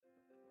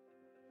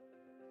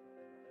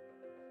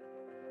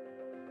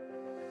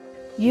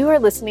You are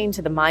listening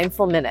to the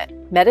Mindful Minute,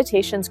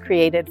 meditations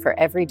created for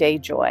everyday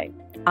joy.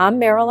 I'm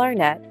Meryl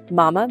Arnett,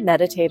 mama,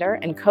 meditator,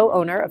 and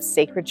co-owner of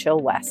Sacred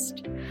Chill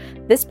West.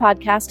 This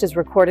podcast is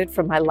recorded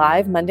from my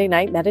live Monday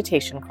night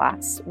meditation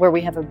class, where we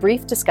have a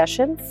brief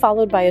discussion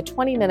followed by a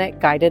 20-minute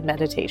guided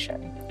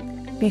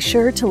meditation. Be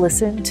sure to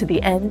listen to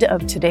the end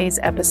of today's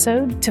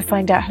episode to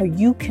find out how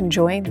you can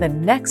join the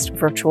next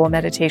virtual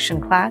meditation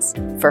class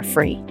for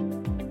free.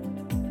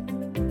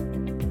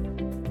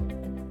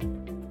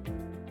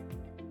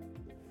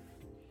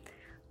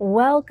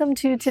 Welcome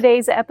to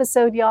today's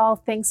episode, y'all.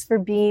 Thanks for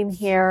being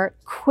here.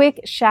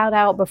 Quick shout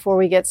out before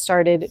we get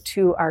started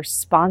to our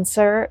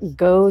sponsor,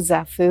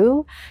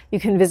 GoZafu. You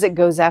can visit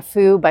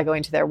GoZafu by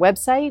going to their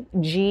website,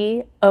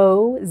 GOZAFU.com,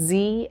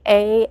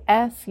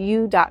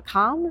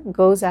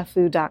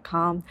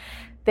 GoZafu.com.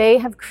 They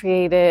have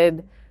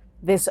created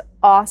this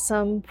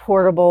awesome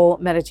portable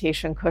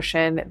meditation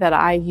cushion that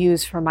I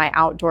use for my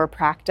outdoor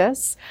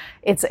practice.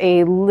 It's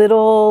a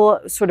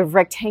little sort of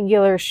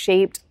rectangular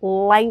shaped,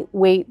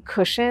 lightweight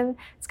cushion.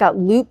 It's got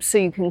loops so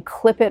you can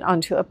clip it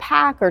onto a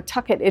pack or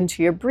tuck it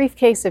into your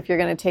briefcase if you're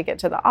going to take it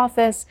to the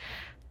office.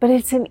 But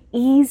it's an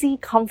easy,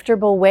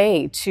 comfortable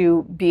way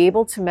to be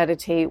able to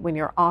meditate when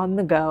you're on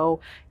the go.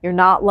 You're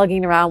not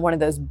lugging around one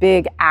of those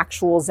big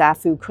actual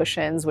Zafu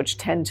cushions, which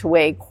tend to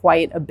weigh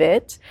quite a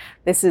bit.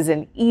 This is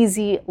an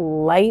easy,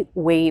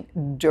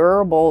 lightweight,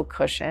 durable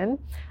cushion.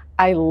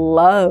 I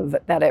love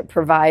that it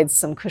provides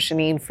some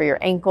cushioning for your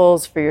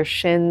ankles, for your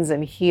shins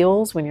and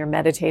heels when you're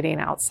meditating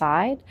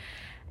outside.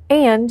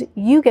 And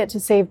you get to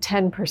save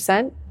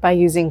 10% by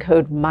using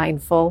code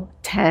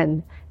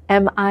MINDFUL10.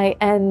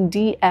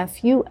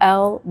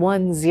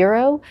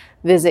 MINDFUL10.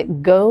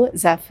 Visit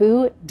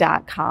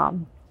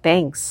gozafu.com.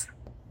 Thanks.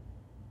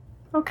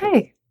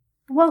 Okay.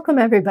 Welcome,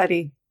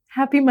 everybody.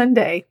 Happy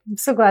Monday. I'm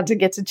so glad to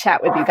get to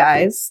chat with you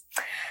guys.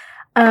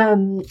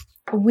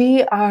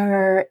 We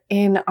are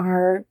in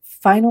our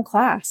final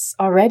class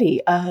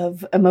already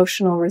of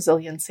emotional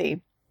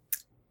resiliency.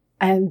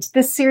 And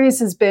this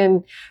series has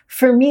been,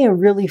 for me, a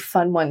really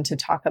fun one to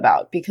talk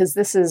about because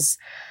this is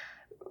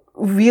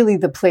really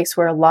the place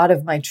where a lot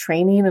of my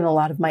training and a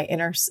lot of my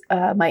interests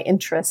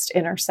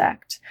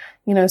intersect.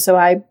 So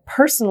I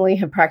personally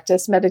have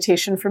practiced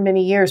meditation for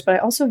many years, but I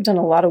also have done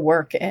a lot of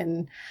work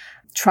in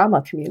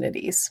trauma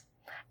communities.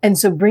 And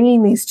so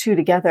bringing these two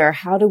together,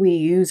 how do we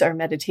use our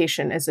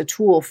meditation as a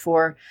tool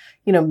for,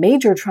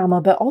 major trauma,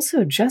 but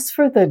also just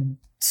for the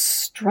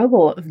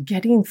struggle of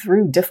getting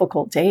through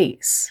difficult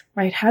days,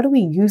 right? How do we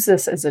use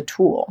this as a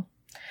tool?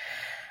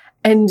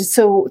 And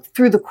so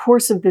through the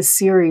course of this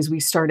series, we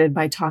started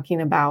by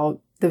talking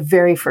about the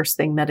very first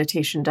thing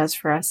meditation does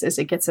for us is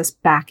it gets us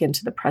back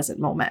into the present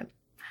moment.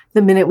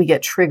 The minute we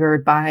get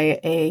triggered by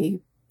a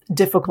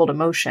difficult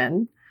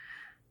emotion,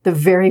 the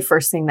very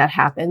first thing that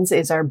happens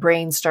is our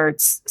brain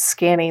starts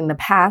scanning the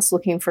past,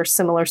 looking for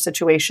similar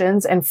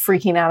situations and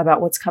freaking out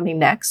about what's coming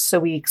next. So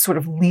we sort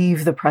of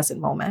leave the present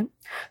moment.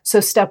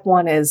 So step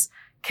one is,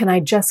 can I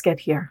just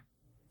get here?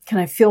 Can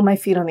I feel my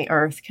feet on the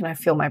earth? Can I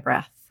feel my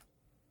breath?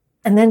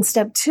 And then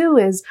step two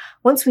is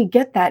once we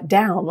get that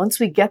down, once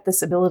we get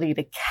this ability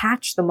to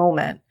catch the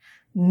moment,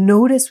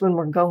 notice when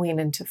we're going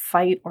into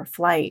fight or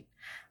flight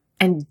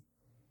and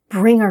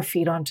bring our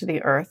feet onto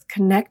the earth,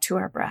 connect to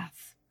our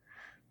breath.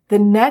 The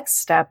next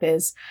step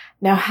is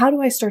now how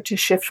do I start to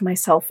shift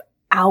myself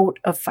out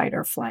of fight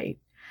or flight?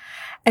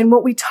 And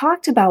what we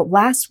talked about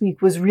last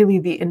week was really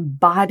the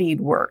embodied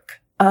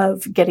work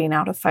of getting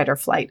out of fight or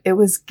flight. It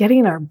was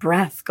getting our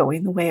breath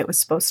going the way it was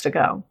supposed to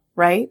go.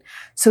 Right?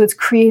 So it's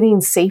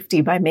creating safety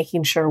by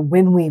making sure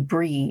when we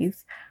breathe,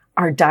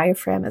 our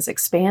diaphragm is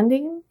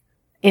expanding,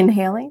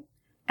 inhaling,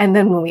 and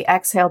then when we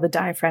exhale, the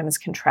diaphragm is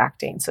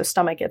contracting. So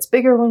stomach gets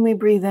bigger when we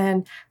breathe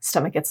in,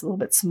 stomach gets a little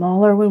bit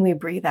smaller when we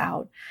breathe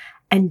out.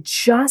 And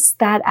just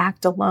that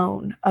act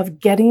alone of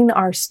getting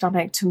our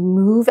stomach to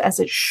move as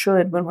it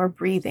should when we're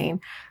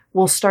breathing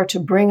will start to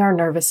bring our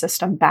nervous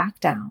system back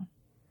down.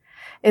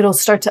 It'll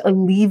start to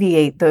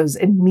alleviate those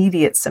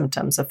immediate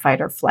symptoms of fight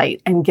or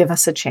flight and give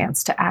us a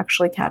chance to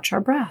actually catch our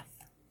breath.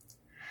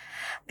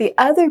 The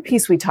other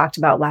piece we talked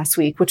about last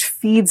week, which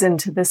feeds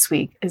into this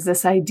week, is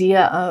this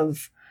idea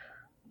of,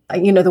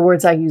 the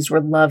words I used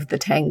were love the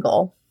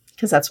tangle,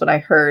 because that's what I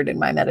heard in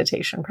my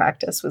meditation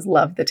practice was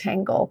love the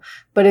tangle.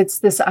 But it's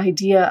this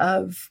idea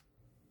of,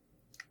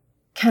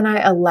 can I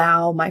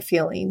allow my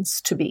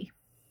feelings to be?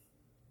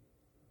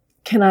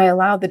 Can I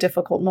allow the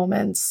difficult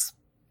moments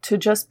to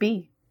just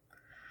be?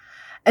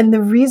 And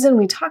the reason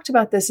we talked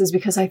about this is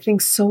because I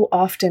think so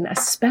often,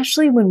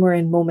 especially when we're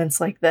in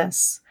moments like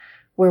this,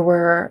 where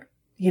we're,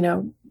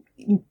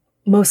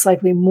 most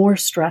likely more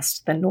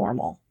stressed than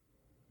normal,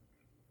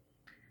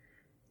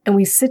 and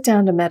we sit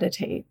down to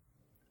meditate,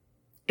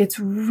 it's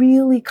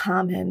really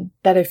common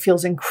that it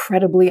feels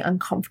incredibly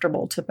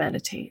uncomfortable to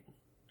meditate.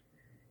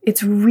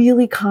 It's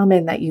really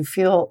common that you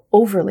feel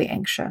overly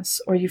anxious,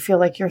 or you feel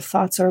like your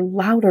thoughts are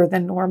louder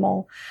than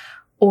normal,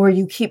 or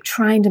you keep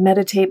trying to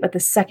meditate, but the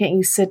second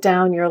you sit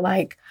down, you're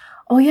like,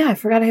 oh yeah, I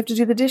forgot I have to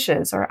do the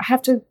dishes, or I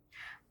have to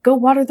go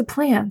water the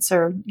plants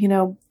or,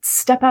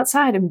 step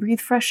outside and breathe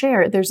fresh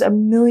air. There's a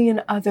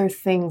million other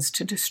things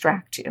to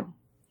distract you.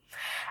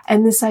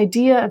 And this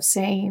idea of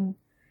saying,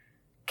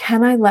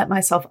 can I let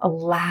myself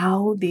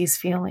allow these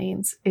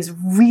feelings is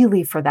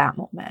really for that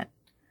moment.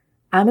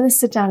 I'm going to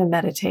sit down and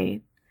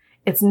meditate.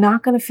 It's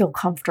not going to feel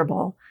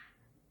comfortable.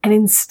 And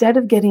instead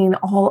of getting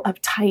all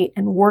uptight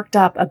and worked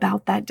up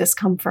about that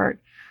discomfort,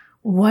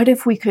 what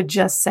if we could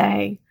just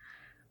say,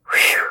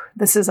 whew,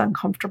 this is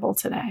uncomfortable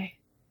today.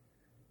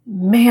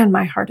 Man,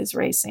 my heart is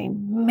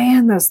racing.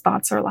 Man, those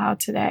thoughts are loud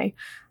today.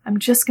 I'm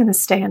just going to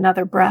stay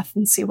another breath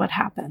and see what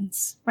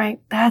happens,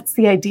 right? That's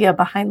the idea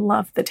behind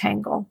Love the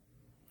Tangle.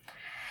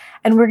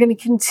 And we're going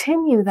to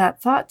continue that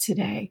thought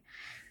today.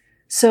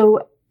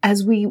 So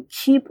as we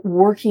keep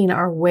working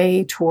our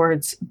way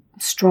towards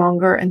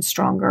stronger and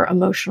stronger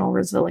emotional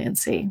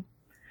resiliency,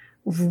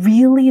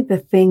 really the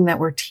thing that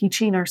we're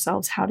teaching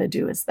ourselves how to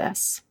do is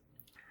this.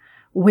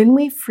 When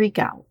we freak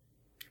out,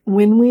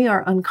 when we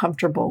are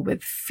uncomfortable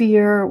with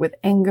fear, with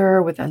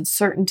anger, with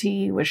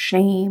uncertainty, with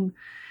shame,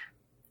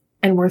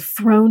 and we're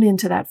thrown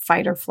into that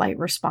fight or flight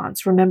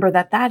response, remember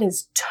that that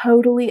is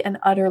totally and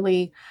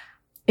utterly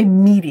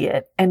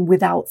immediate and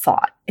without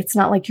thought. It's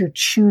not like you're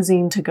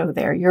choosing to go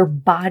there. Your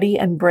body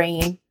and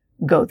brain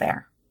go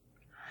there.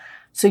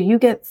 So you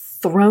get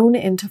thrown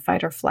into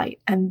fight or flight.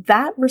 And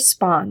that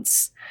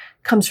response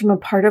comes from a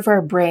part of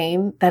our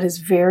brain that is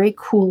very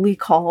coolly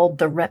called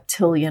the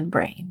reptilian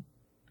brain,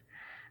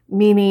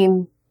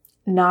 meaning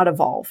not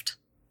evolved,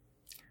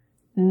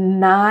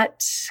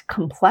 not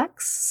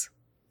complex.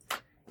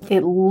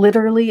 It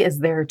literally is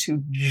there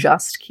to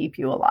just keep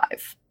you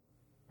alive,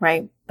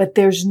 right? But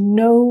there's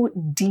no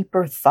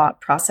deeper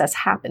thought process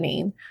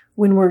happening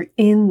when we're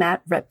in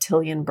that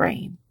reptilian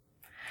brain.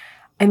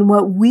 And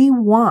what we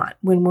want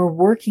when we're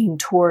working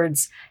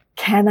towards,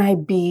 can I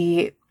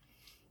be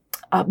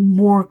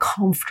more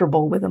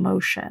comfortable with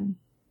emotion?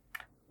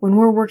 When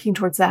we're working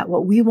towards that,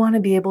 what we want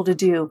to be able to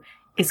do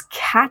is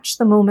catch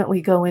the moment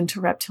we go into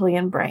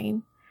reptilian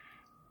brain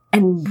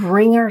and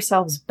bring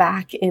ourselves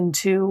back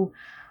into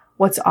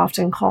what's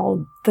often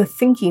called the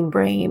thinking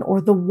brain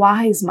or the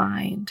wise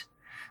mind,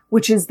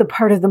 which is the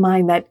part of the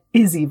mind that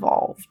is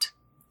evolved.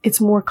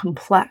 It's more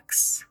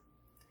complex.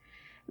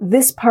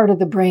 This part of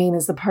the brain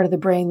is the part of the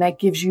brain that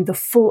gives you the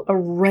full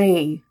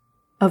array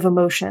of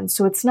emotions.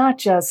 So it's not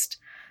just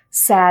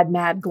sad,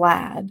 mad,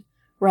 glad,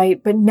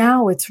 right? But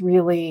now it's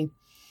really,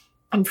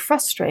 I'm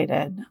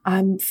frustrated.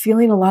 I'm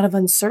feeling a lot of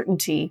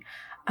uncertainty.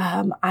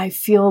 I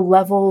feel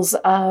levels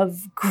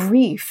of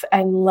grief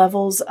and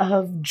levels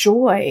of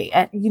joy.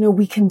 And,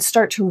 we can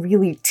start to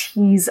really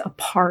tease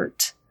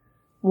apart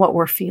what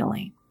we're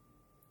feeling.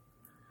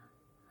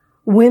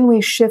 When we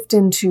shift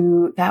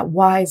into that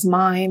wise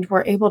mind,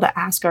 we're able to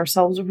ask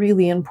ourselves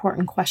really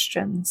important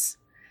questions.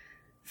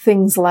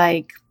 Things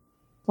like,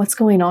 what's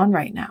going on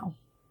right now?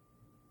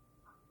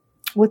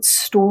 What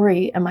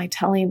story am I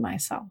telling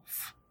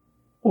myself?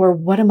 Or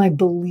what am I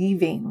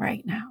believing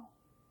right now?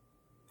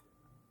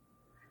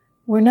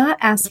 We're not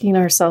asking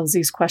ourselves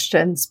these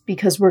questions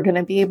because we're going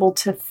to be able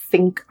to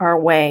think our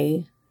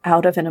way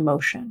out of an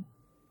emotion.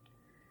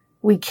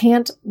 We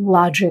can't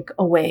logic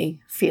away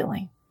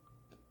feeling.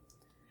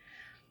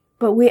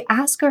 But we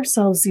ask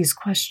ourselves these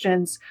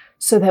questions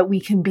so that we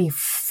can be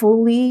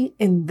fully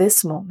in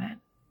this moment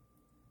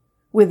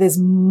with as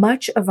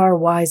much of our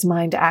wise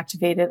mind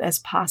activated as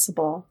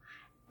possible.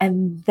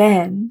 And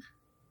then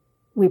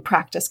we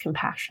practice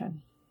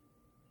compassion.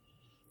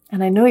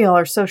 And I know y'all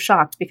are so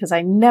shocked because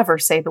I never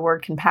say the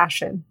word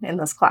compassion in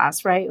this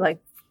class, right? Like,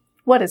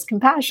 what is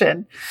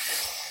compassion?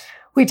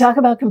 We talk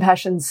about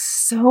compassion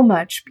so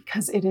much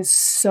because it is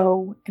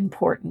so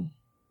important.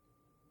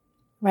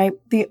 Right?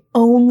 The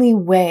only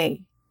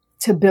way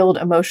to build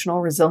emotional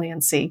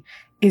resiliency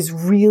is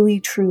really,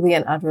 truly,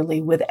 and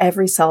utterly with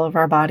every cell of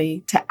our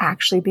body to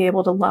actually be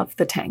able to love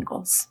the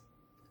tangles.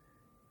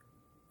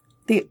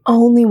 The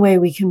only way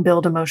we can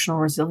build emotional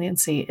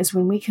resiliency is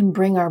when we can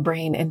bring our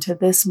brain into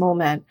this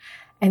moment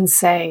and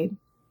say,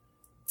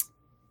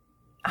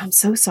 I'm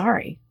so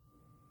sorry.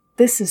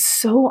 This is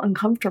so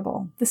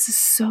uncomfortable. This is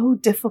so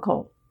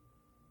difficult.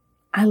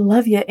 I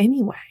love you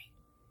anyway.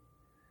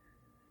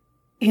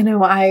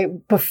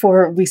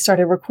 Before we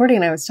started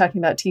recording, I was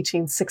talking about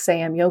teaching 6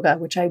 a.m. yoga,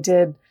 which I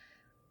did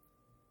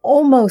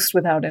almost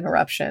without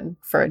interruption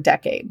for a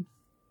decade.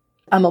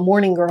 I'm a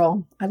morning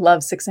girl. I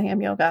love 6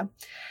 a.m. yoga.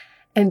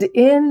 And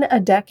in a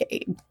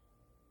decade,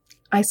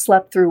 I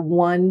slept through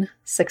one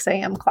 6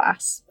 a.m.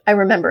 class. I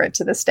remember it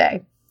to this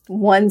day.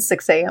 One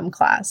 6 a.m.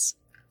 class.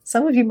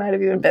 Some of you might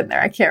have even been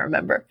there. I can't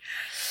remember.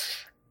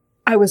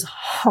 I was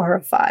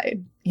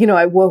horrified.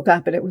 I woke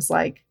up and it was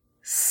like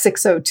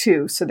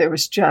 6:02. So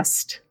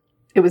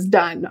it was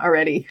done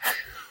already.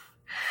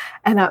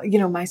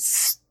 And my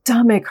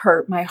stomach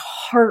hurt. My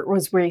heart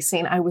was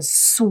racing. I was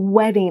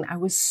sweating. I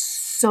was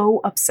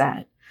so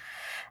upset.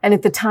 And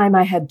at the time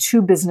I had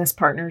 2 business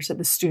partners at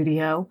the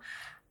studio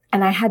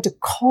and I had to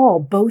call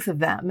both of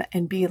them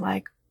and be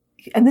like,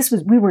 and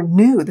we were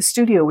new. The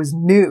studio was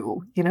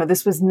new.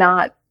 This was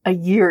not a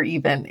year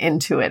even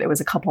into it. It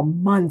was a couple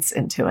months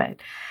into it.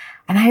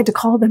 And I had to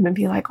call them and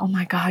be like, oh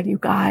my God, you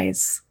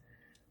guys,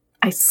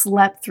 I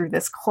slept through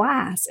this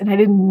class and I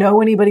didn't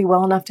know anybody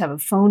well enough to have a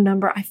phone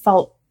number. I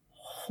felt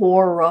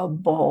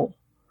horrible.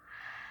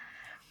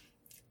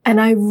 And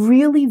I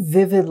really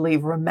vividly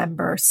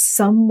remember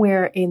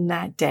somewhere in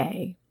that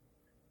day,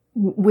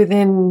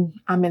 within,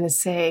 I'm going to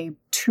say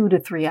 2 to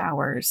 3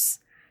 hours,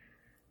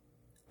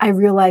 I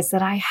realized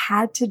that I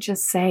had to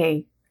just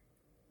say,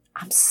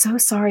 I'm so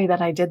sorry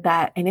that I did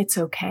that. And it's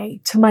okay,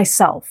 to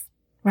myself,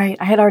 right?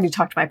 I had already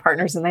talked to my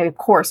partners and they, of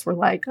course, were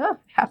like, oh, it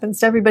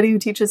happens to everybody who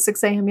teaches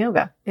 6 a.m.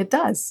 yoga. It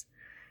does,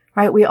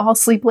 right? We all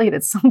sleep late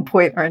at some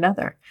point or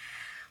another.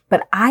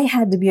 But I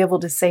had to be able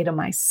to say to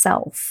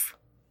myself,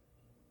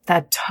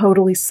 that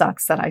totally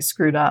sucks that I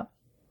screwed up.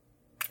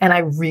 And I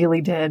really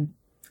did.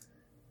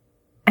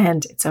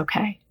 And it's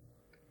okay.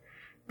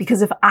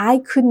 Because if I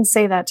couldn't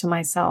say that to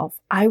myself,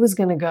 I was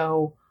going to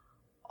go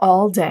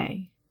all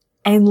day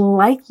and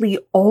likely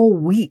all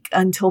week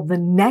until the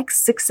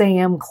next 6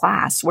 a.m.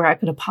 class where I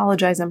could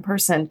apologize in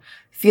person,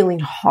 feeling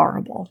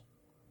horrible.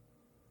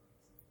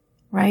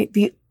 Right?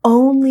 The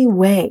only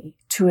way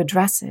to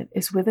address it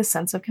is with a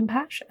sense of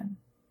compassion.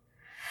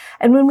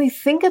 And when we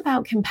think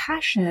about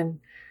compassion,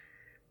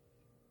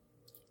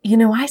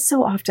 I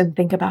so often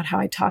think about how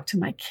I talk to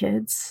my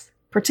kids,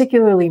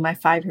 particularly my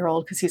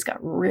 5-year-old, because he's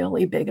got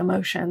really big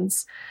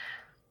emotions.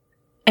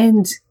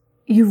 And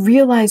you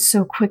realize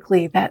so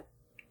quickly that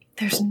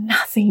there's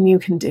nothing you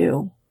can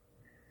do,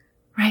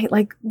 right?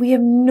 Like we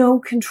have no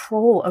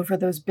control over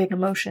those big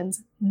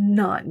emotions,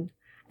 none.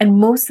 And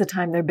most of the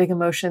time they're big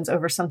emotions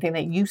over something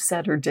that you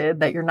said or did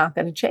that you're not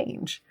going to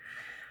change.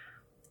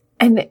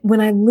 And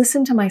when I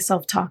listen to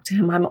myself talk to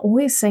him, I'm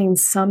always saying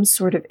some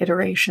sort of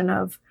iteration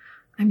of,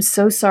 I'm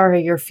so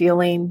sorry you're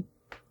feeling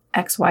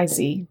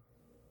XYZ.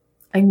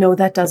 I know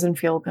that doesn't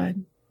feel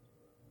good.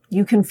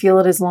 You can feel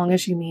it as long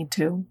as you need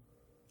to.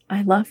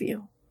 I love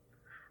you.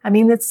 I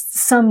mean, it's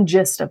some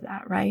gist of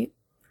that, right?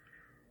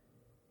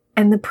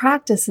 And the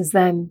practice is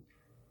then,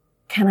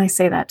 can I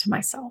say that to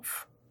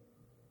myself?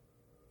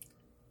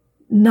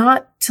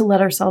 Not to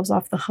let ourselves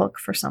off the hook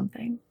for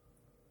something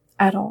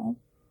at all,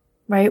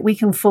 right? We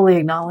can fully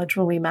acknowledge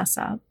when we mess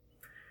up.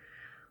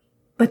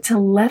 But to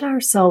let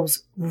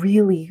ourselves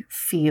really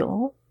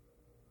feel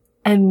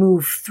and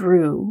move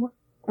through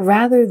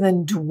rather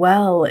than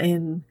dwell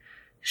in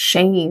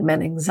shame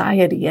and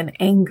anxiety and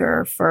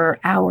anger for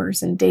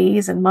hours and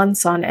days and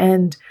months on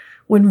end,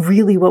 when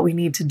really what we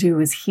need to do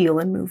is heal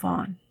and move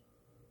on,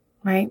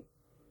 right?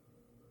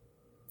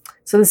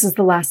 So this is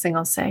the last thing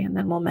I'll say, and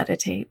then we'll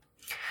meditate.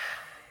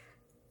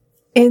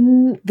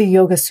 In the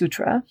Yoga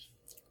Sutra,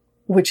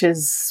 which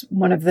is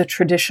one of the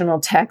traditional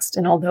texts,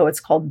 and although it's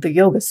called the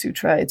Yoga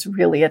Sutra, it's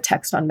really a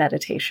text on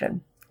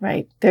meditation,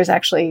 right? There's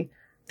actually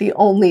the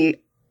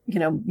only,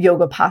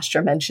 yoga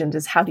posture mentioned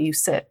is how do you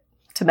sit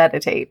to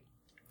meditate?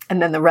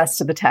 And then the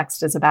rest of the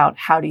text is about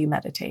how do you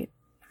meditate?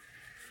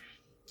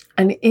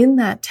 And in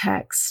that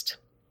text,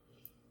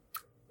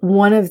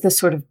 one of the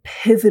sort of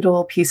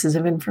pivotal pieces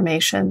of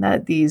information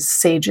that these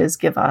sages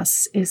give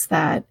us is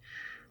that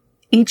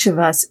each of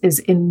us is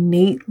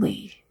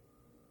innately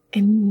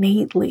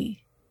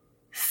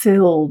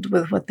filled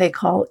with what they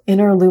call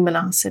inner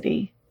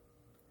luminosity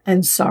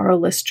and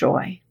sorrowless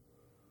joy.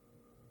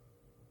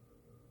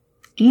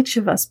 Each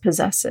of us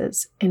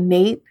possesses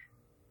innate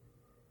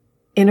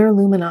inner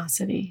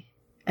luminosity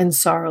and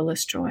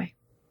sorrowless joy.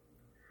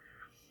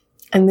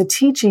 And the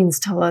teachings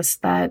tell us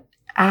that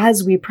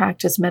as we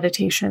practice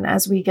meditation,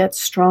 as we get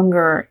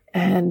stronger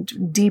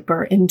and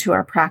deeper into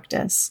our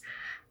practice,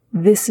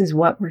 this is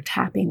what we're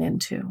tapping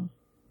into.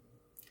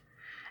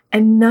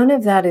 And none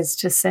of that is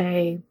to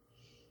say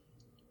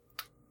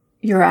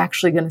you're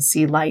actually going to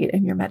see light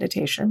in your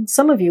meditation.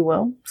 Some of you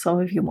will, some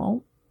of you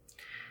won't.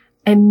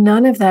 And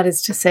none of that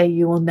is to say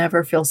you will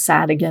never feel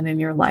sad again in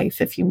your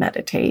life if you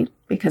meditate,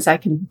 because I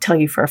can tell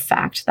you for a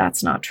fact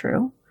that's not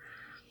true.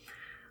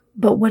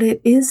 But what it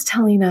is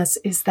telling us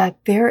is that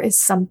there is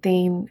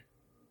something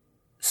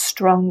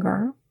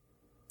stronger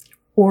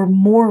or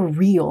more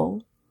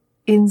real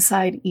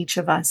inside each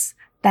of us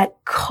that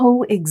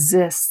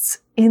coexists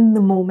in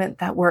the moment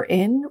that we're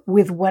in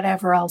with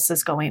whatever else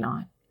is going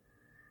on.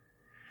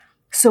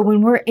 So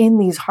when we're in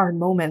these hard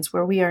moments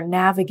where we are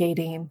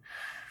navigating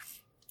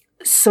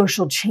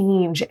social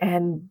change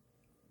and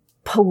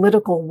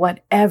political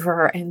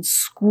whatever and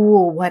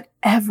school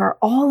whatever,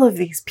 all of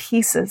these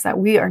pieces that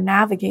we are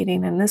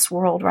navigating in this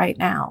world right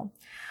now,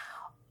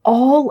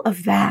 all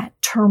of that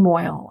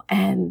turmoil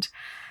and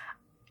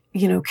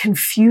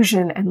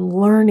confusion and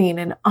learning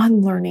and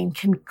unlearning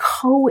can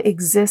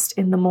coexist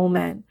in the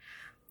moment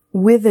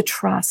with a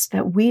trust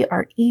that we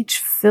are each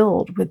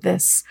filled with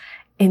this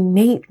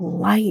innate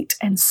light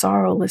and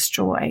sorrowless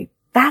joy.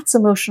 That's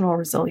emotional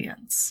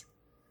resilience,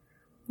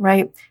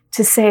 right?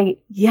 To say,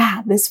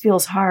 yeah, this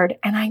feels hard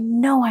and I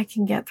know I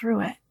can get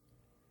through it.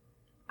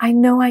 I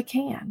know I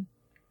can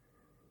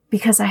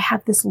because I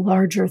have this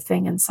larger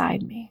thing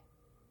inside me.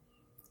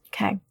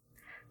 Okay.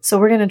 So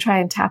we're going to try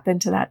and tap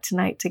into that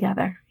tonight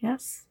together.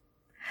 Yes.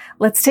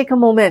 Let's take a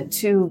moment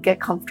to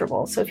get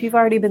comfortable. So if you've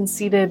already been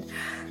seated,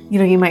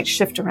 you might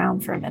shift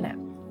around for a minute.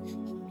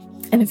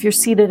 And if you're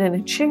seated in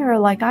a chair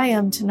like I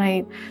am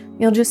tonight,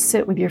 you'll just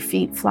sit with your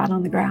feet flat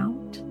on the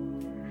ground.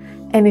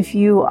 And if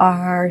you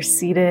are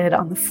seated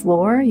on the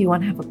floor, you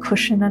want to have a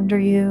cushion under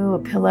you, a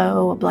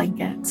pillow, a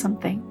blanket,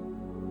 something.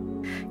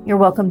 You're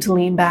welcome to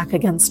lean back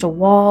against a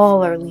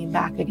wall or lean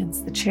back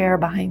against the chair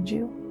behind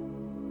you.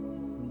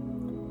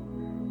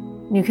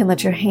 You can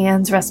let your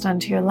hands rest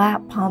onto your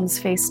lap, palms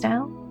face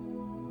down.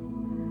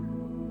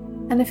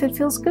 And if it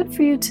feels good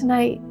for you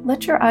tonight,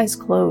 let your eyes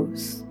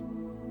close.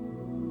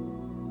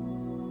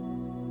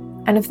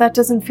 And if that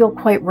doesn't feel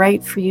quite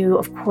right for you,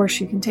 of course,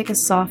 you can take a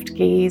soft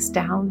gaze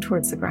down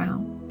towards the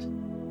ground.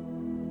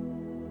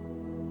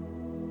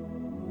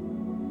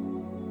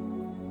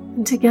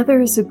 And together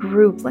as a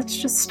group, let's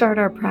just start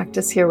our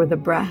practice here with a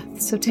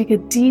breath. So take a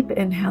deep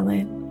inhale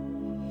in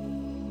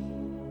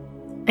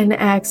and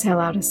exhale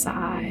out a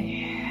sigh.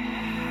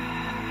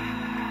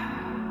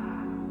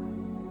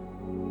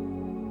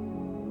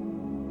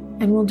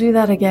 And we'll do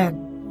that again.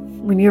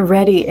 When you're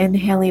ready,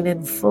 inhaling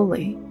in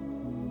fully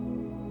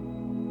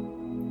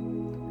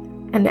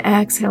and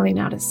exhaling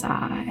out a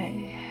sigh.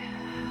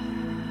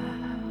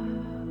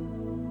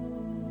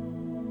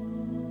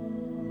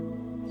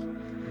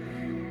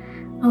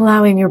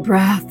 Allowing your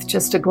breath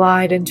just to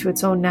glide into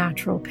its own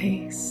natural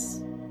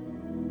pace.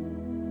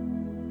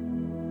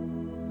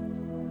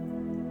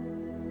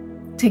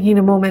 Taking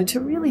a moment to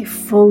really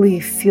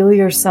fully feel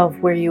yourself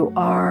where you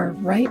are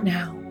right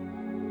now.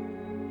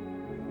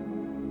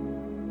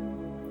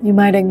 You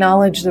might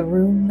acknowledge the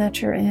room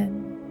that you're in.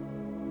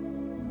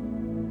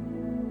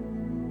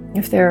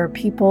 If there are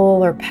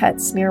people or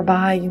pets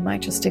nearby, you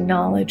might just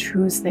acknowledge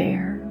who's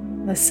there,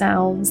 the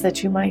sounds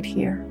that you might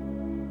hear.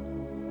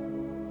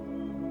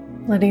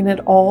 Letting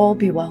it all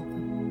be welcome.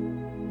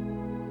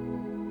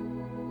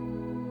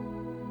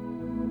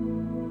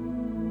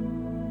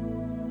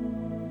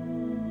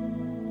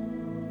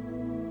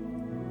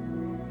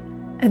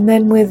 And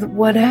then with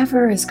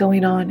whatever is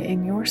going on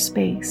in your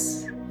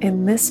space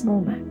in this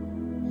moment,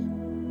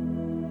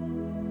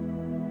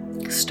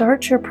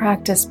 start your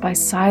practice by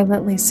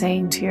silently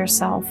saying to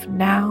yourself,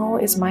 now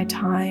is my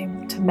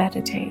time to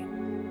meditate.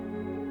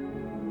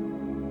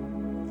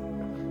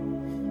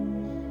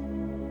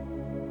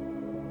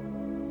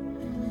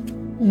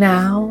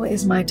 Now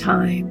is my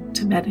time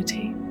to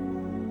meditate.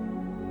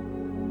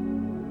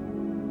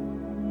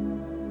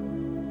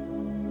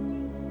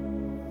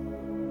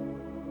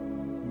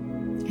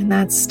 And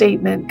that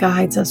statement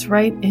guides us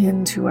right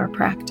into our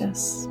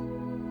practice.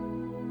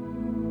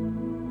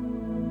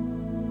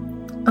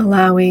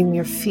 Allowing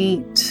your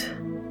feet,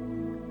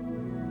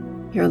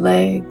 your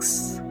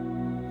legs,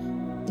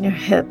 your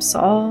hips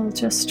all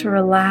just to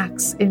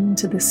relax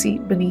into the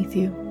seat beneath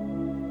you.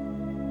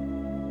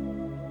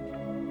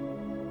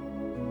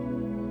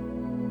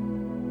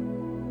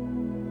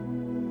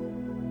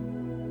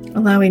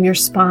 Allowing your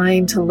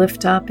spine to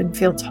lift up and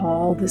feel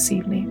tall this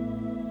evening.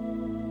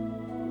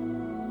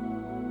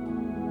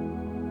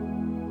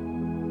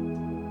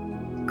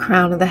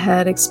 Crown of the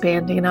head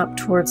expanding up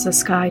towards the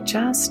sky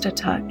just a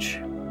touch.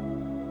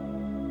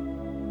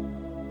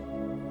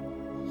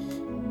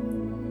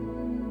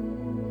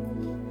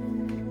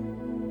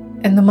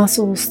 And the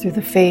muscles through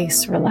the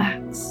face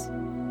relax.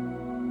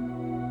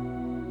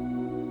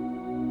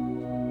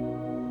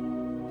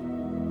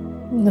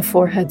 And the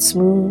forehead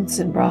smooths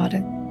and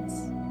broadens.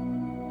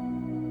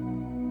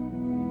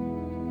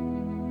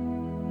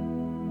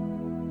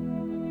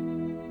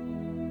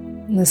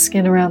 And the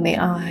skin around the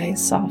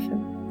eyes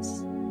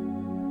softens.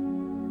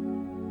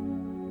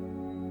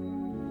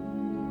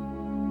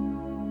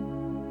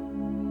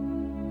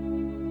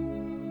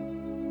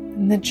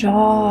 And the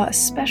jaw,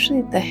 especially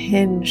at the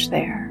hinge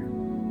there,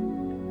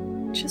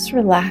 just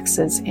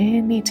relaxes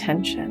any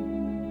tension.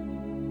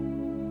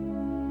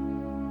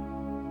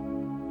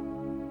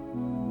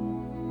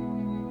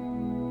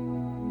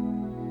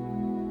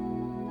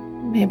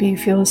 Maybe you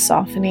feel a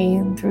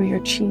softening through your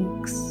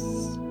cheeks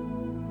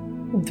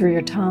and through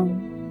your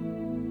tongue.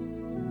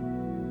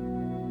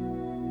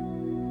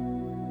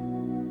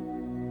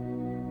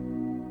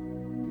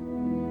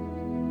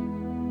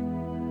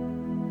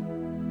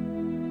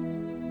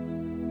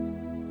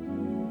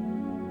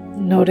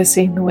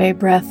 Noticing the way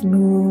breath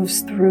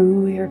moves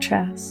through your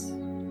chest.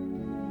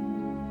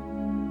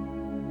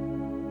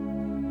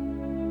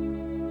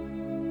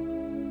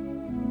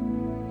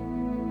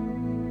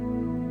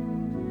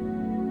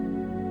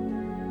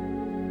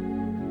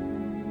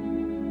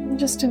 And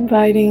just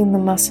inviting the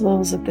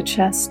muscles of the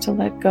chest to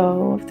let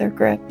go of their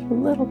grip a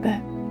little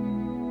bit.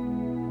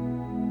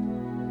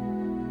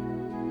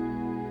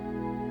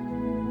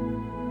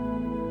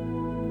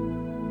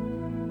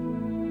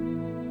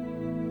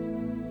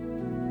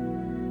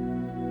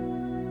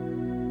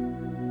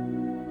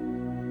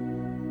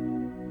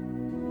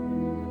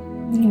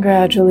 And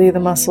gradually the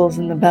muscles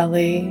in the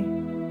belly,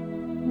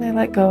 they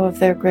let go of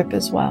their grip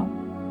as well.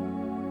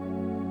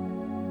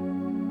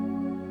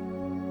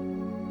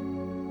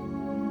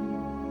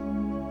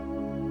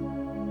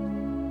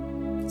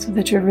 So so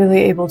that you're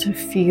really able to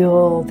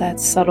feel that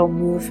subtle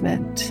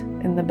movement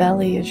in the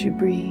belly as you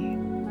breathe.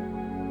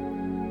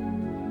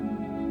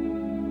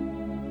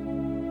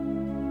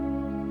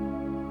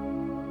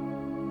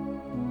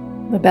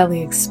 The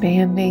belly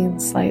expanding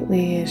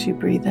slightly as you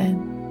breathe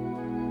in.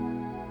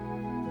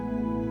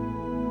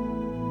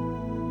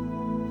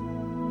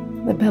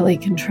 The belly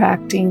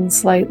contracting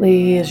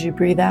slightly as you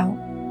breathe out.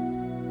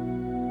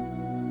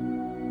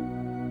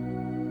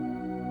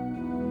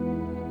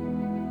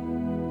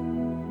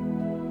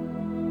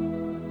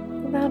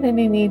 Without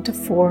any need to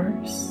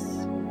force.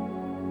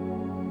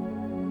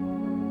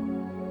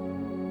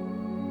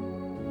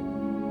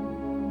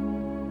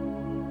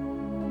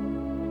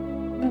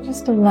 But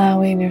just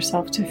allowing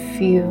yourself to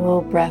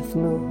feel breath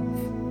move.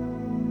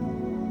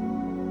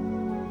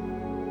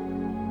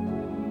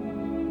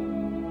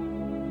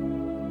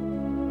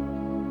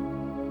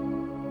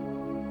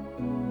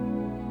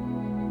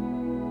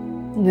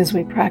 And as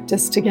we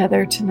practice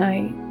together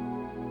tonight,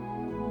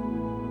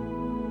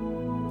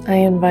 I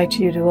invite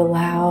you to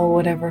allow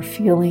whatever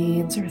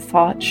feelings or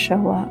thoughts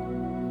show up.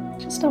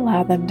 Just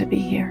allow them to be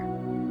here.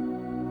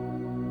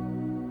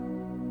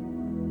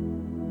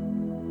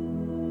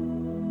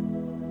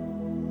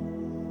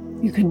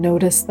 You can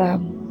notice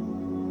them,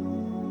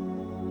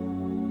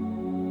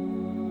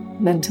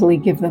 mentally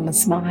give them a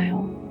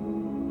smile.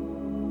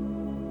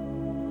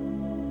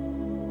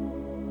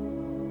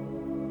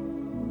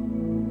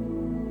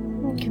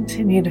 And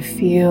continue to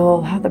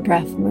feel how the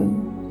breath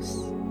moves.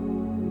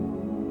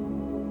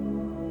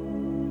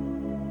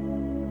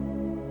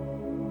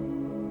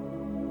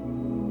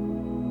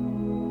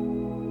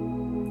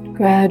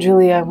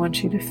 Gradually, I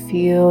want you to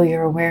feel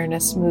your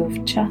awareness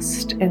move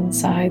just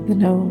inside the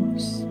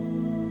nose.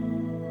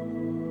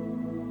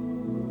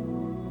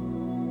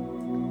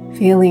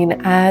 Feeling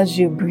as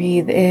you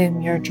breathe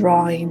in, you're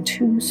drawing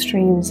 2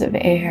 streams of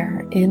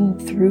air in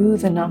through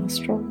the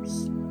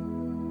nostrils.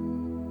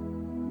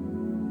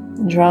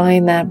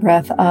 Drawing that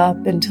breath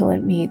up until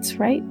it meets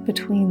right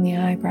between the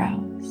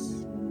eyebrows.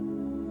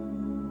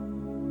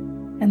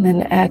 And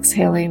then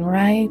exhaling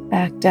right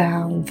back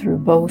down through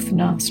both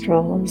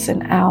nostrils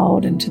and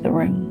out into the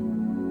room.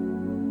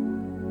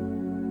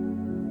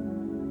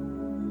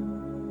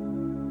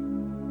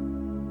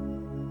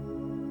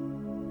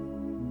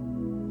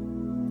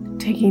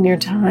 Taking your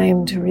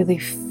time to really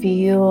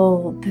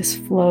feel this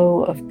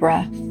flow of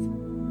breath.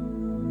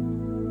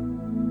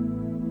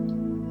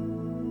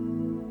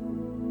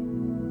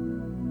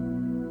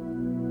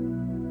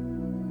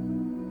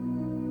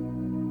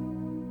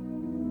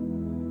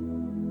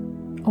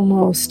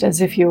 Almost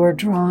as if you were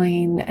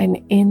drawing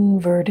an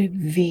inverted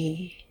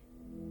V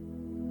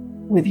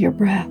with your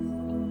breath.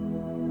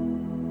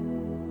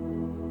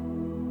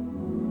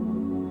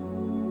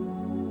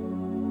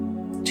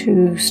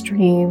 Two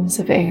streams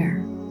of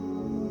air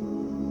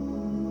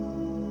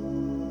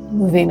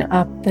moving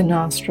up the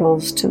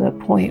nostrils to the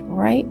point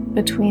right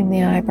between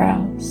the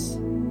eyebrows.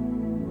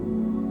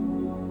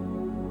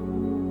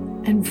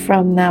 And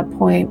from that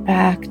point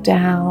back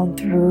down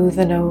through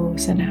the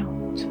nose and out.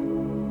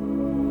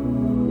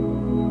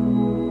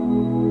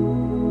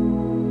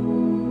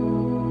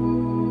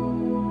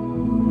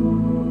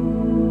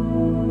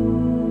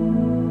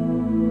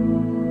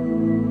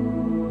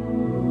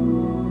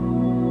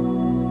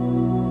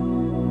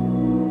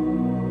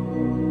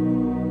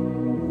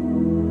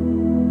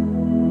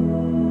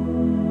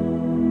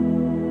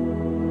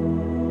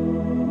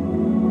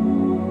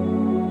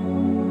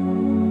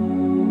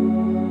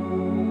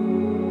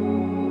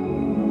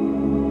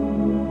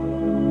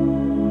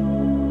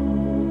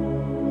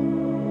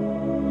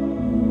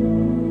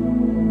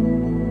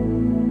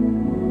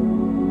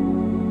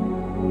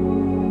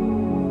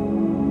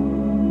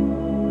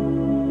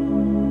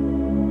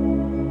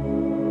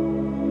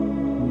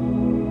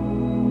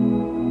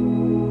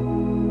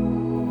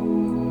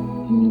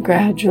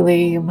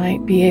 Gradually, you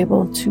might be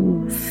able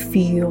to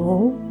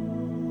feel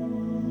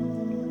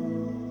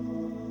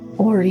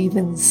or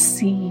even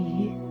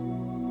see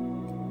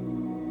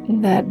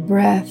that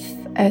breath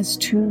as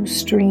 2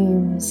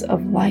 streams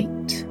of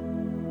light,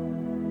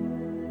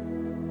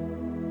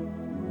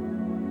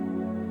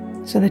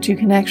 so that you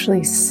can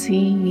actually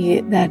see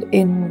that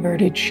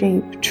inverted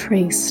shape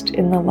traced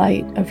in the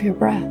light of your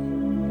breath.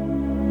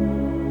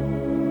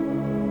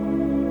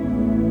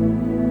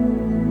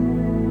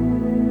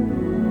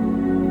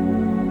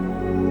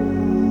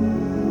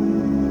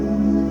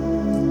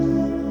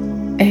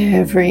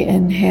 Every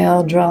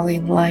inhale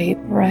drawing light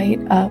right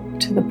up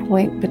to the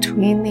point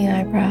between the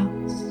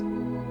eyebrows.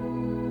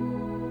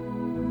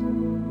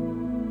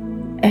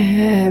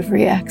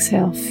 Every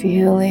exhale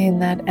feeling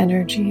that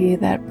energy,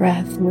 that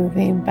breath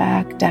moving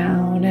back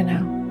down and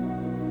out.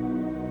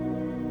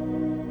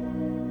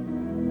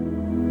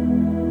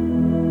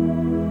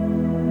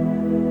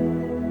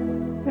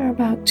 For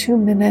about 2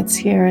 minutes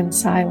here in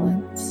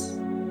silence.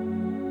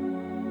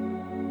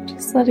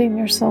 Just letting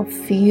yourself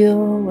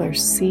feel or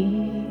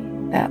see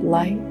that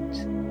light.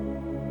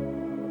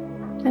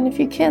 And if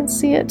you can't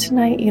see it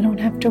tonight, you don't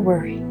have to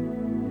worry.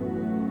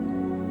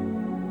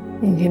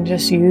 You can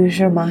just use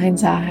your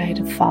mind's eye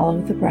to follow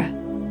the breath.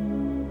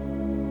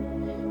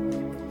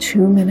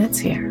 2 minutes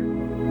here.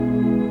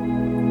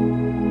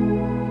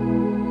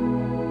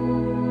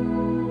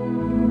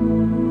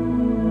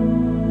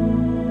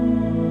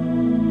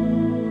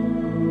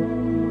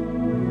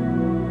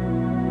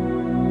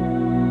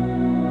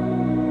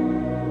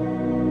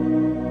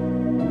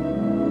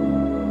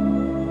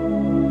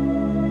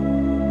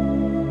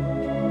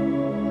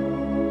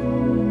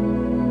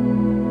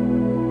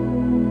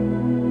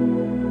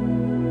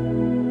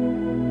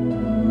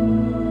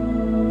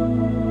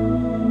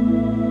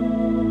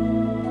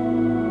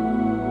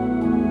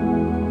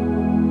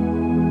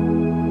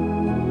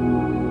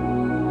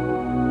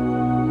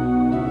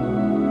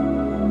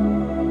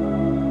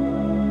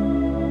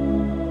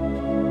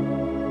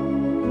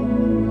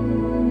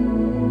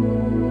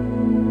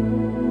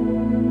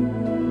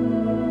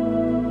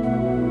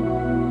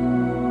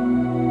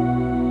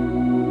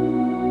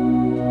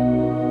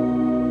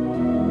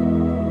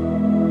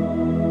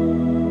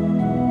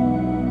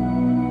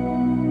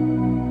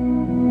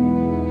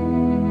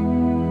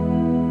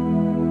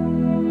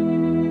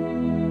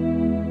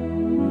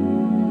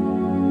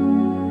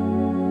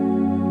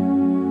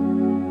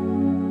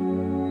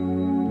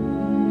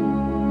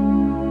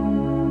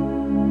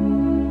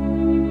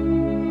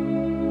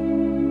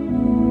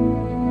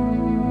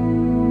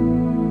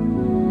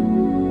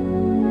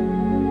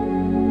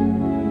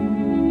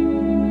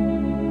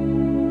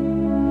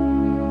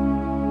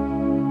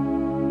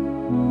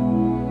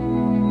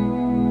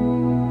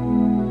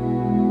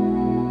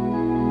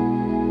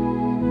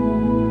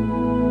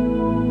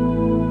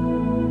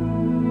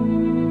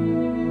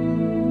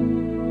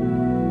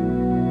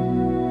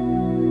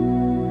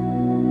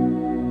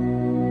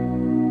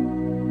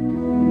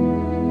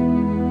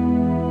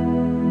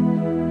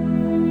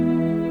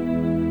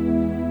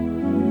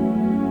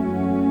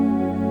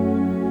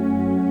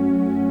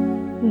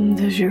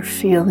 As you're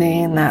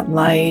feeling that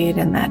light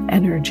and that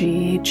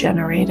energy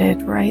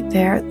generated right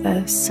there at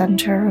the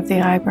center of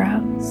the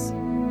eyebrows,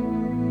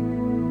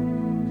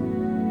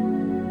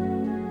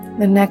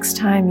 the next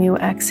time you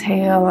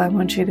exhale, I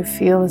want you to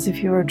feel as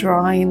if you were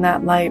drawing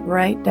that light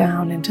right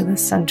down into the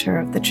center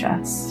of the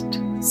chest,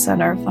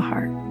 center of the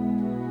heart.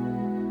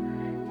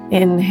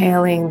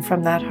 Inhaling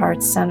from that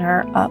heart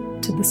center up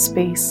to the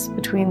space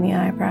between the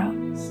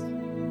eyebrows,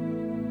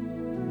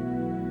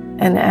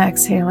 and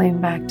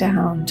exhaling back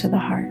down to the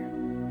heart.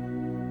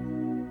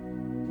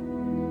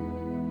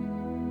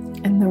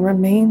 And the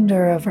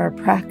remainder of our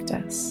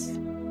practice,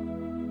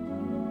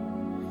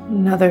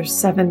 another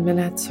 7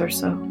 minutes or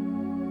so,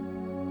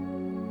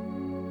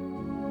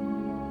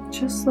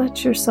 just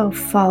let yourself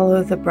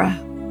follow the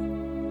breath.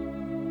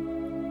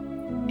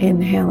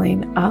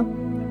 Inhaling up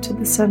to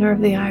the center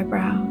of the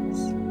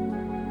eyebrows,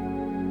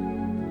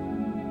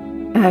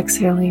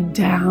 exhaling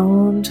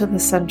down to the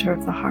center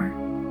of the heart,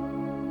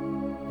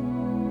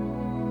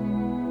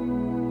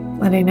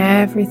 letting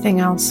everything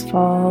else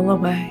fall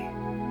away.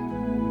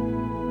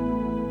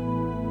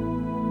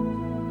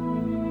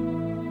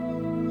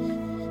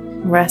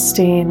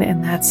 Resting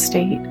in that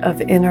state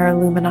of inner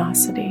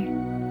luminosity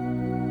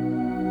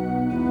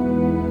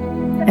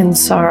and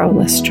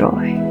sorrowless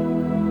joy.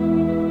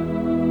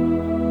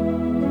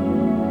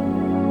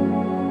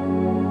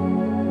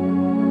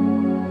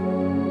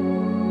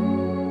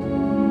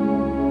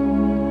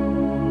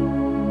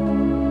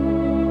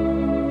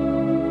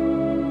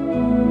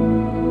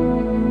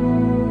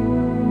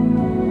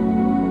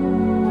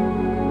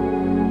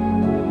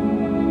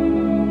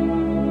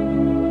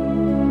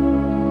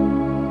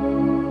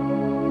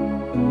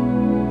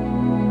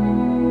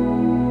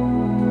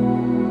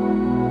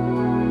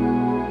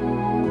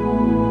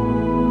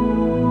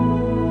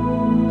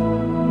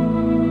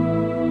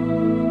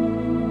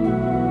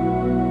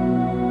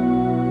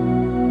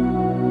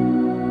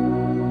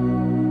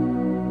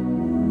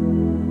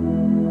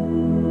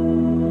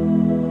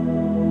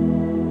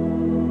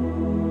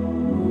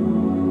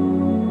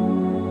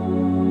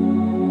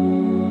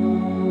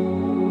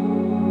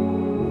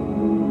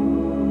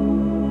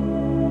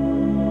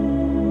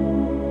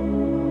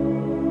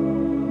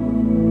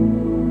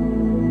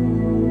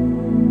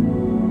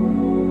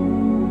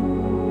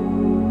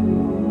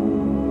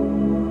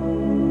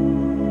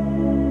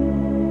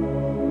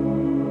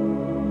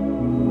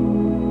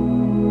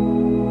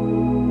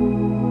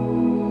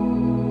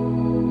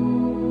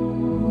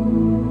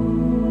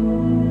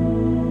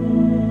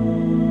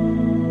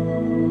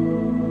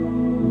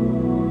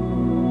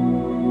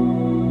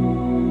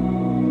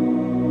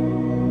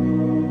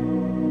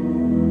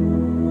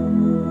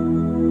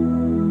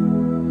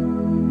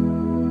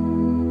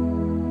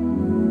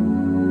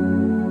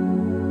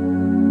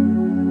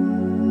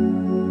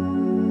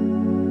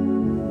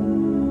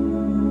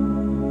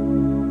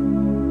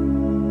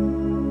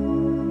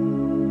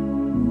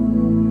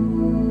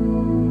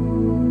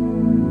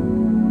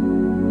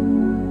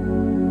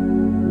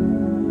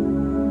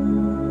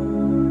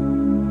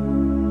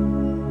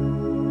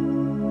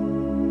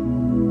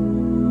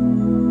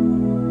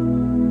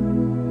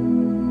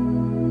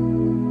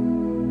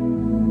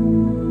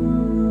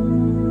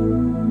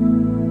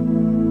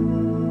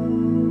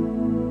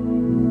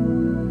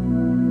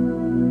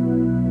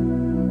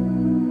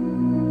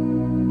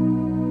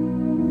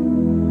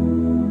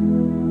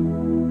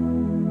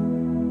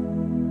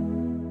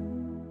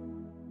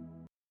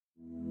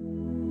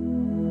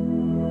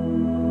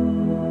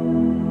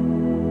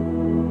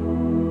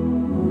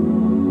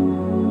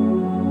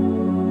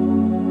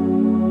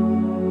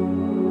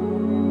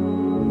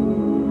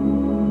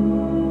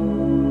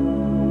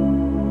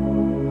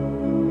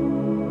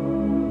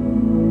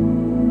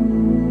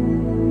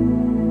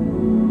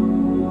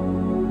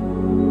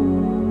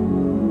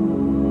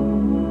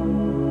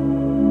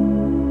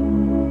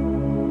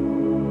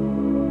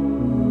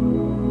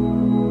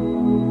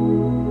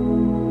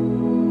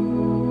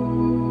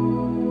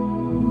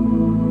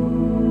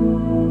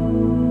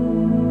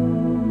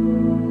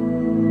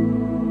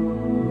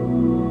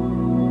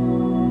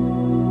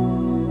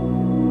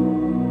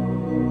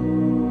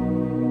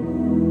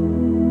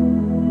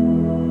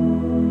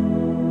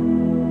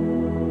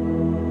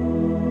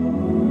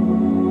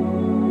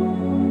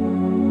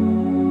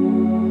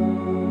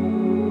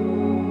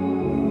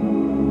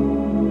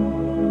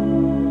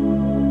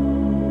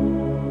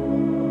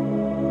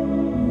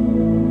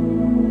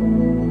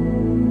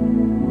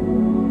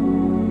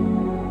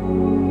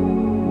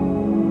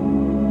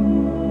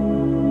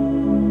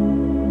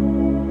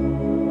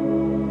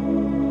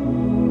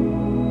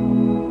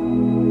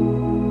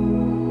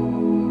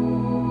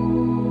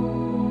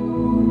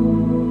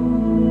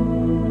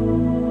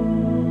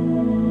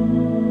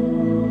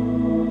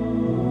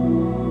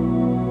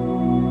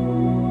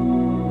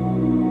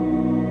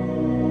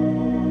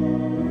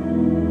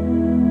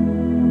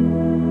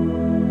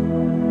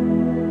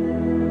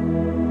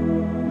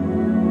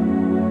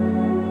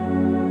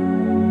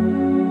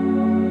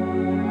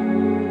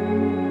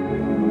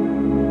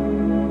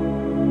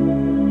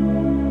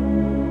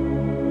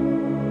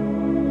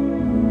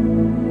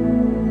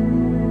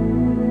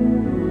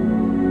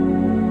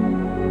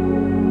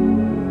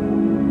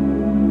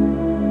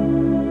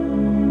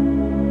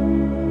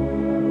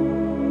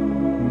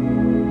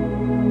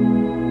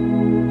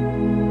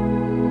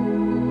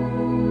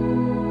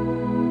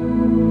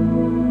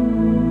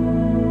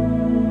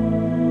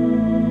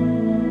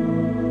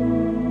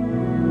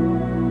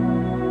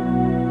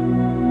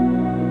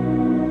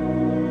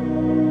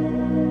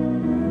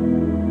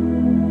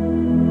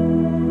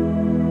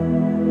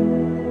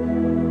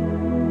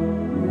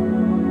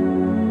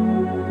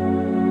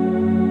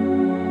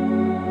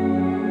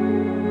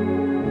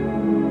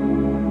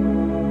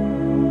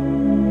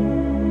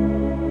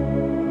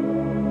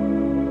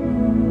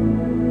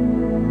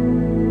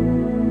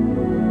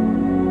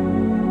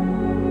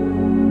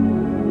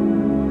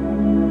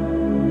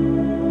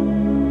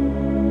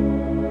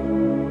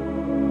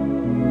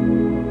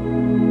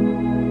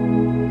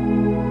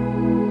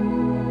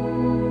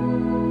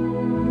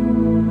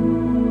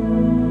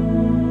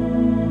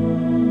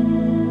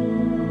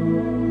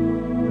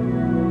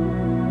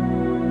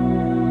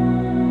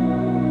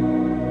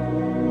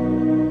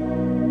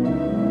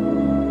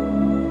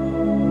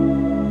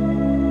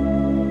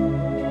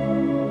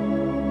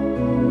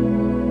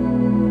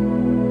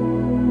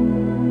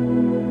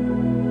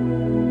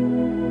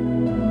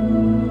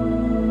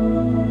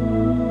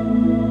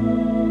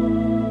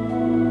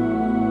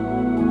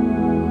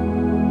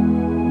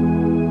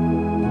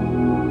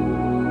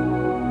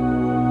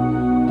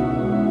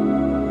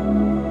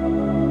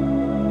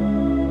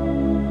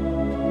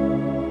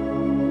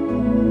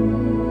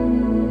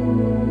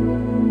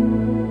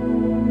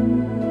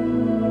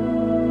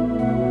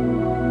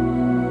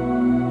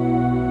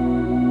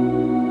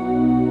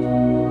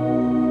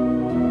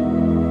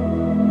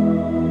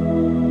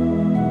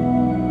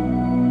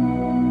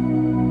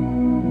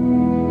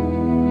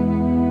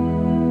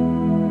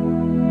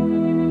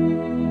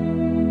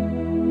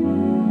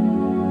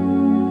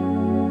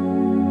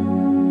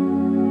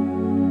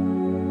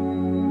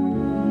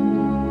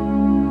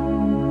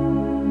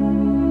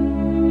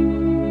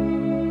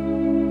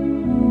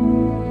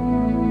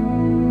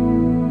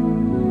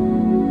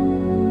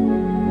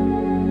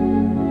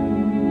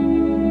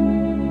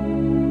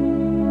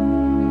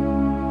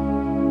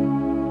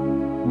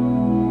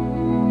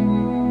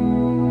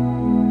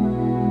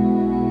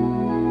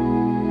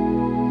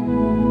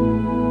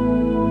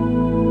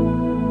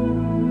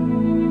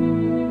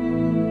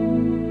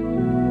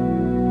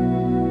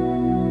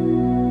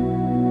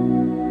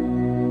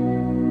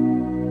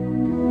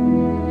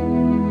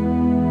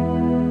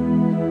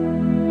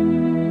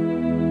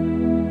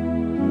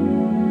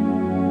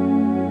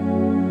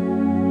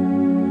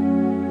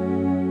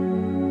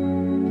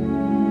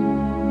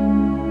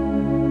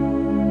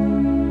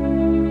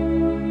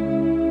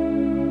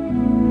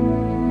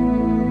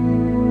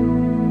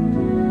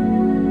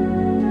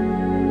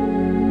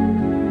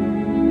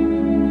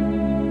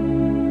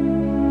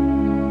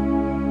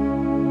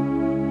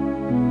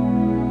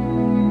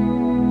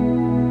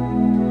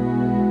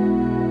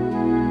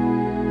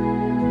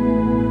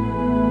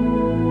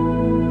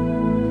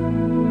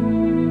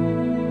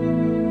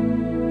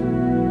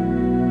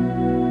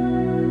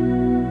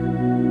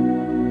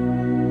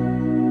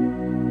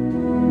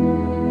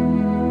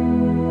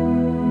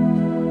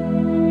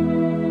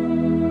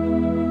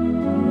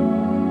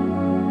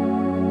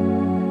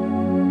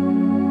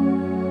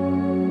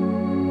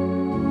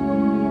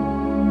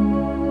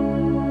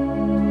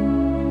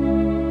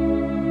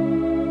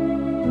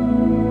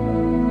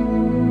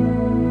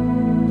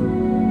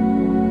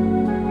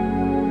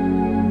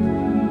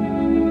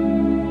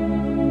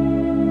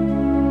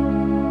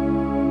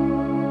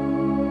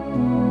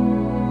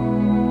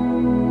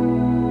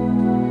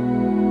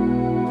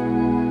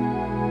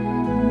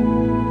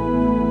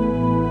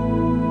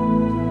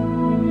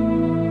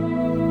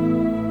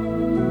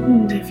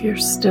 And if you're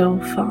still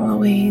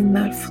following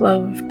that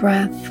flow of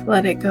breath,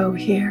 let it go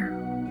here.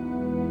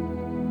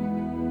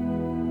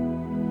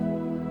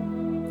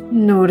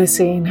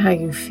 Noticing how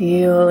you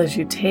feel as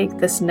you take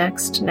this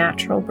next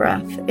natural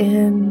breath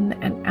in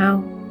and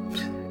out.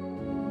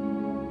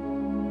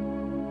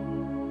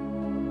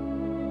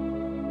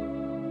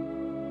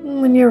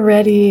 When you're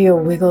ready, you'll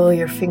wiggle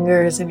your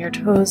fingers and your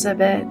toes a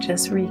bit,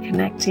 just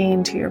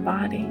reconnecting to your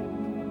body.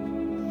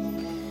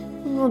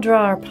 And we'll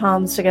draw our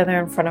palms together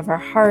in front of our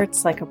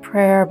hearts like a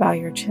prayer. Bow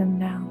your chin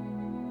down.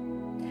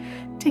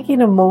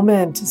 Taking a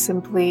moment to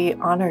simply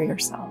honor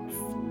yourself.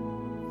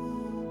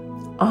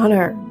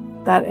 Honor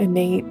that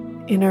innate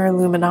inner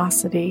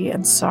luminosity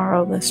and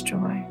sorrowless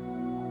joy.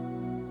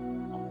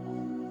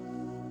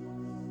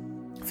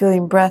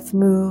 Feeling breath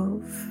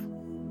move,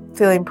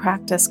 feeling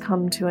practice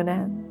come to an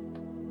end.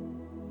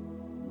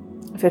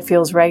 If it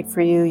feels right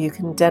for you, you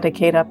can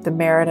dedicate up the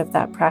merit of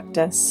that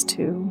practice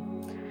to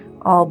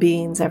all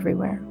beings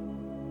everywhere.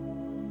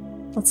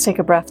 Let's take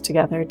a breath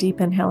together.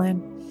 Deep inhale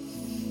in.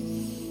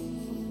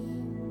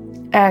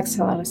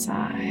 Exhale out a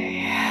sigh.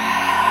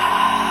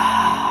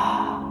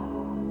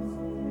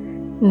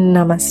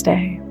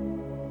 Namaste.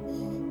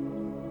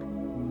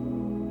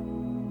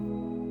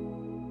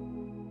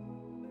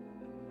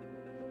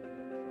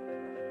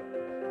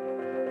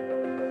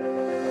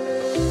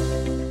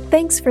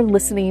 Thanks for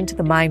listening to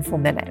the Mindful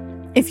Minute.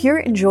 If you're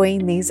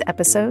enjoying these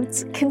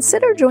episodes,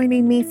 consider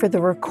joining me for the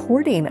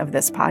recording of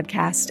this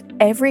podcast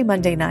every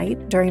Monday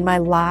night during my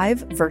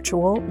live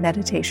virtual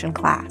meditation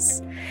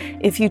class.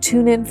 If you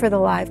tune in for the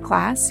live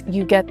class,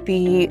 you get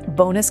the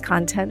bonus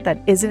content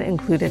that isn't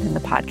included in the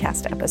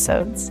podcast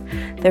episodes.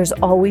 There's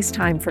always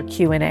time for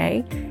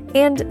Q&A,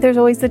 and there's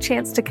always the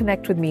chance to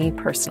connect with me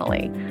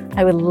personally.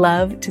 I would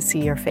love to see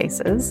your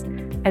faces.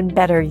 And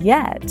better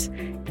yet,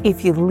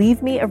 if you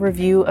leave me a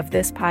review of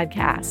this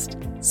podcast,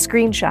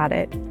 screenshot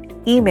it,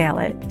 email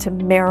it to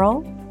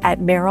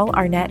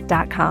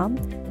Meryl@merylarnett.com.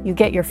 You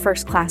get your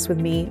first class with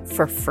me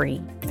for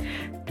free.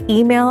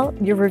 Email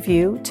your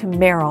review to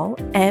Meryl,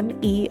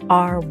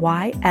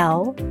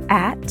 MERYL,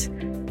 at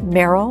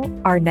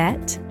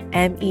merylarnett,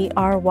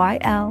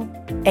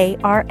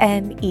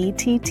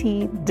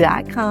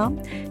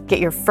 MERYLARNETT.com. Get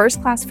your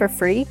first class for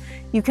free.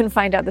 You can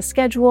find out the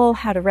schedule,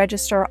 how to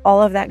register,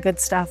 all of that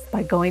good stuff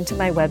by going to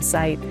my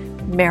website,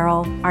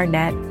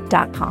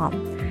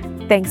 merylarnett.com.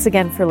 Thanks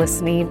again for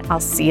listening. I'll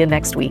see you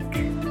next week.